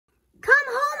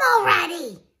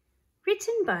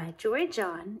Written by Jory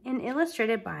and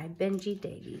illustrated by Benji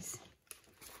Davies.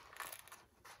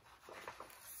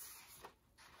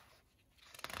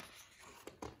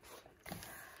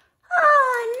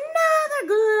 Oh, another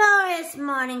glorious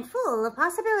morning full of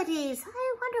possibilities.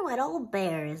 I wonder what old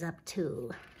Bear is up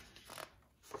to.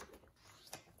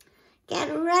 Get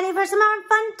ready for some more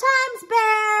fun times,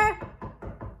 Bear.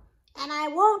 And I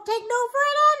won't take no for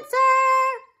an answer.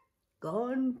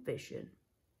 Gone fishing.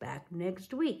 Back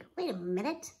next week. Wait a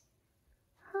minute.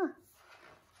 Huh.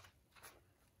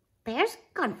 Bear's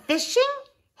gone fishing?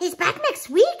 He's back next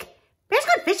week? Bear's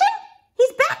gone fishing?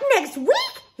 He's back next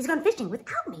week? He's gone fishing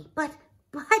without me. But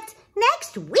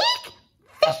next week?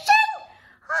 Fishing?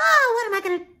 Oh, what am I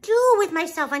going to do with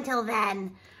myself until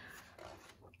then?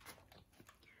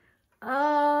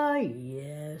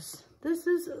 Yes. This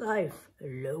is life.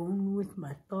 Alone with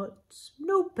my thoughts.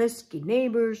 No pesky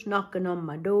neighbors knocking on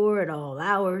my door at all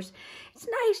hours. It's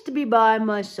nice to be by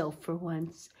myself for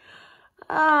once.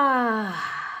 My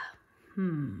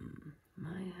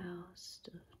house,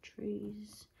 the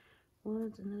trees,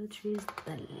 woods, another trees,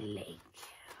 the lake.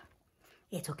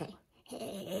 It's okay.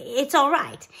 It's all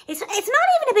right. It's not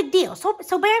even a big deal. So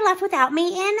Bear left without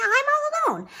me, and I'm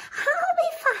all alone. I'll be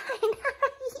fine.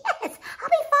 Yes, I'll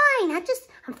be fine.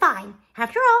 I'm fine.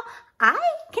 After all, I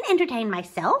can entertain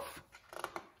myself.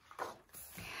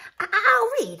 I'll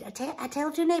read A Tale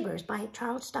of Two Neighbors by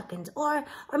Charles Dickens, or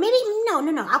maybe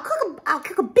no. I'll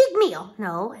cook a big meal.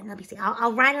 No, and let me see.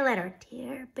 I'll write a letter,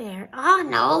 dear Bear. Oh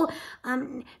no,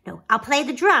 no. I'll play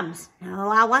the drums. No,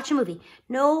 I'll watch a movie.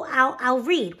 No, I'll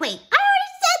read. Wait, I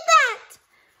already said that.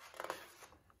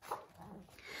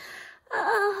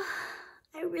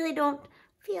 I really don't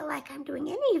feel like I'm doing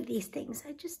any of these things.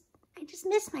 I just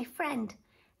miss my friend.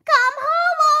 Come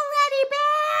home already,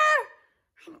 Bear!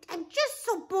 I'm just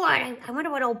so bored. I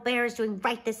wonder what old Bear is doing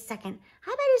right this second. I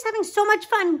bet he's having so much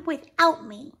fun without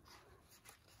me.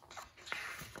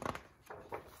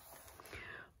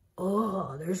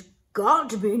 Oh, there's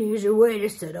got to be an easier way to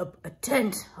set up a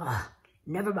tent.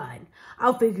 Never mind.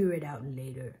 I'll figure it out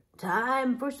later.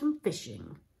 Time for some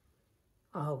fishing.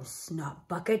 Oh, snot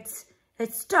buckets.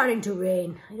 It's starting to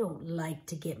rain. I don't like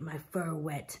to get my fur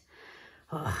wet.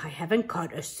 I haven't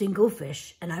caught a single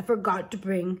fish, and I forgot to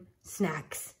bring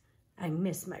snacks. I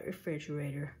miss my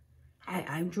refrigerator.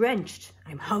 I'm drenched.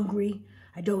 I'm hungry.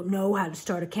 I don't know how to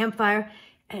start a campfire,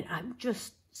 and I'm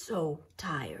just so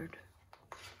tired.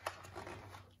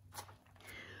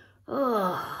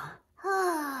 There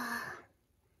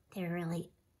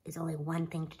really is only one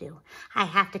thing to do. I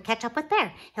have to catch up with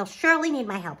Bear. He'll surely need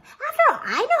my help. After all,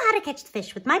 I know how to catch the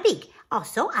fish with my beak.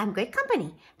 Also, I'm great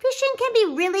company. Fishing can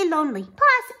be really lonely.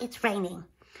 Plus, it's raining.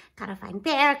 Gotta find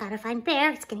Bear, gotta find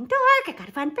Bear. It's getting dark, I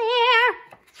gotta find Bear.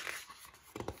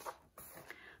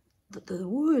 The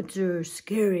woods are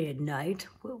scary at night.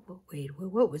 Wait,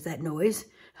 what was that noise?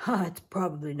 It's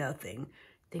probably nothing.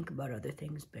 Think about other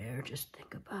things, Bear. Just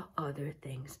think about other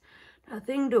things.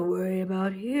 Nothing to worry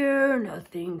about here,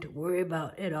 nothing to worry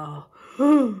about at all.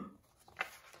 Bear,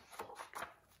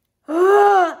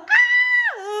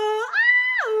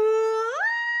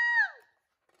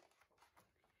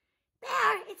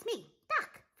 it's me,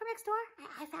 Duck, from next door.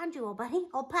 I found you, old buddy,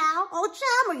 old pal, old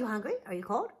chum. Are you hungry? Are you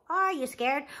cold? Are you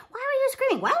scared? Why were you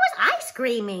screaming? Why was I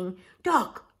screaming?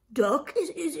 Duck,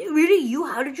 is it really you?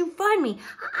 How did you find me?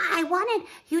 I wanted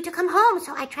you to come home,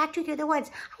 so I tracked you through the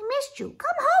woods. I missed you.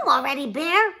 Come home already,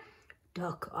 Bear.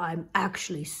 Duck, I'm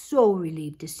actually so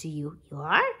relieved to see you. You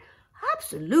are?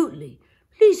 Absolutely.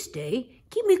 Please stay.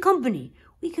 Keep me company.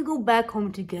 We can go back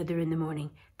home together in the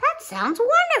morning. That sounds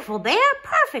wonderful, Bear.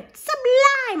 Perfect.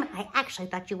 Sublime. I actually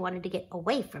thought you wanted to get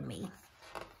away from me.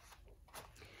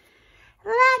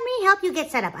 Let me help you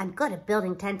get set up. I'm good at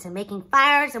building tents and making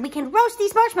fires, and we can roast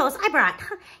these marshmallows I brought.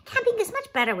 Camping is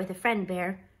much better with a friend,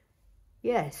 Bear.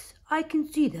 Yes, I can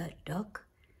see that, Duck.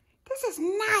 This is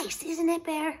nice, isn't it,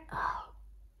 Bear? Oh,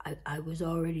 I was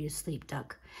already asleep,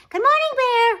 Duck. Good morning,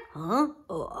 Bear. Huh?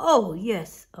 Oh,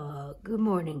 yes. Good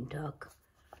morning, Duck.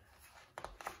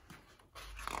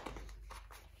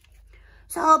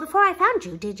 So, before I found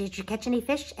you, did you catch any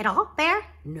fish at all, Bear?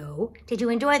 No. Did you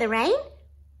enjoy the rain?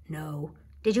 No.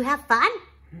 Did you have fun?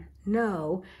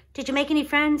 No. Did you make any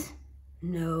friends?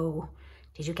 No.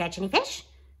 Did you catch any fish?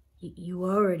 You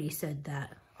already said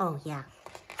that. Oh, yeah.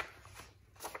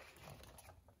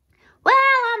 Well,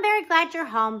 I'm very glad you're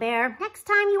home, Bear. Next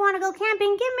time you want to go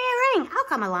camping, give me a ring. I'll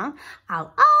come along.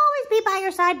 I'll always be by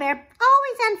your side, Bear.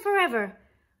 Always and forever.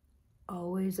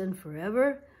 Always and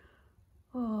forever?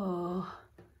 Oh.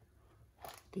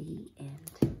 The end.